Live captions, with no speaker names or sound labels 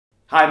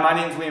Hi, my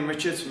name is Liam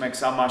Richards from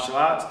Excel Martial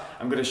Arts.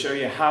 I'm going to show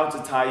you how to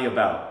tie your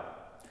belt.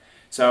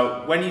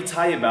 So when you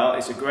tie your belt,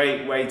 it's a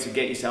great way to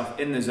get yourself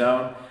in the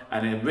zone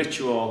and a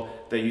ritual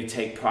that you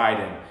take pride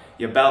in.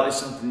 Your belt is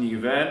something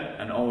you've earned,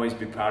 and always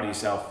be proud of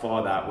yourself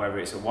for that, whether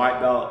it's a white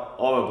belt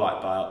or a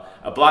black belt.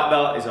 A black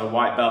belt is a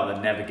white belt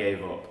that never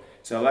gave up.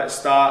 So let's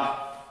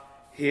start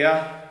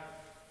here,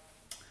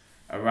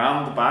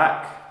 around the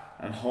back,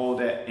 and hold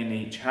it in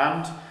each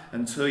hand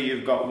until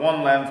you've got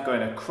one length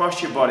going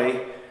across your body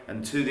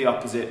and to the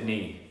opposite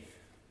knee.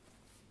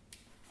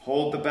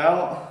 Hold the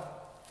belt,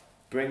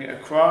 bring it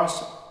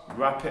across,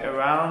 wrap it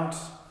around.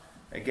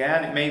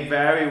 Again, it may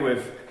vary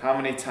with how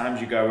many times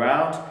you go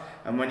around.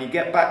 And when you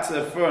get back to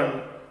the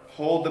front,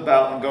 hold the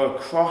belt and go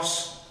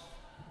across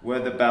where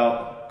the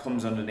belt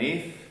comes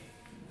underneath.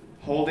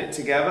 Hold it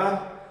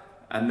together,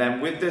 and then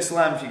with this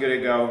length, you're going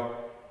to go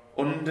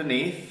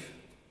underneath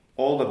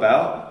all the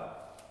belt.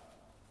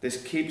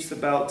 This keeps the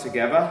belt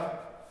together.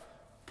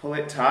 Pull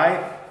it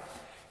tight.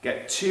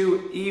 Get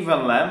two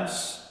even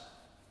lengths.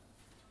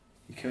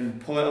 You can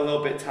pull it a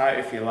little bit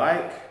tighter if you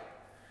like.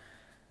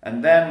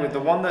 And then with the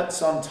one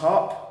that's on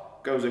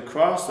top, goes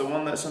across, the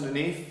one that's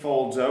underneath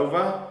folds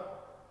over.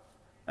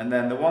 And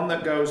then the one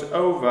that goes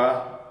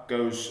over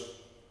goes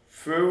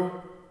through,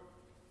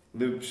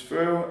 loops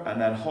through, and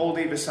then hold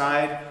either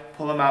side,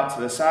 pull them out to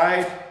the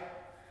side,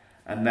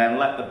 and then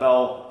let the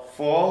belt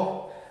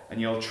fall, and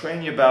you'll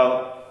train your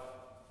belt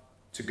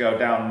to go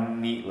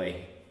down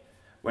neatly.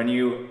 When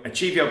you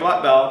achieve your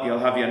black belt, you'll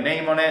have your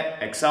name on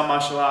it, Excel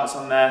Martial Arts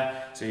on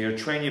there, so you'll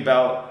train your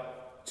belt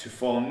to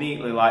fall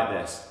neatly like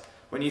this.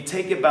 When you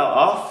take your belt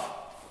off,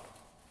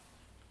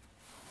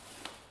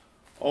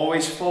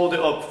 always fold it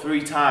up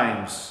 3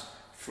 times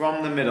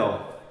from the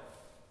middle.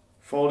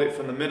 Fold it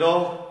from the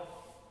middle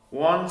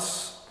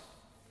once,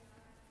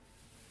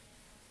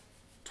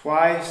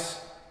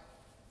 twice,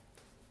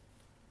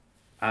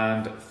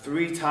 and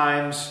 3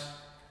 times.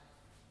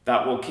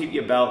 That will keep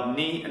your belt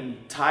neat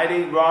and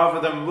tidy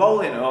rather than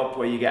rolling it up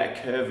where you get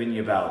a curve in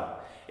your belt.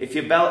 If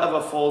your belt ever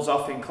falls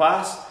off in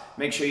class,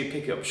 make sure you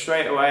pick it up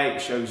straight away.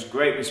 It shows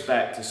great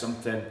respect to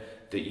something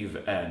that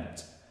you've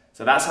earned.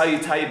 So that's how you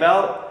tie your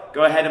belt.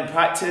 Go ahead and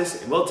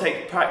practice. It will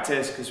take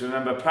practice, because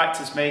remember,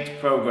 practice makes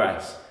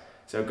progress.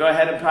 So go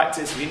ahead and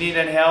practice. If you need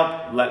any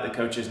help, let the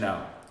coaches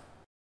know.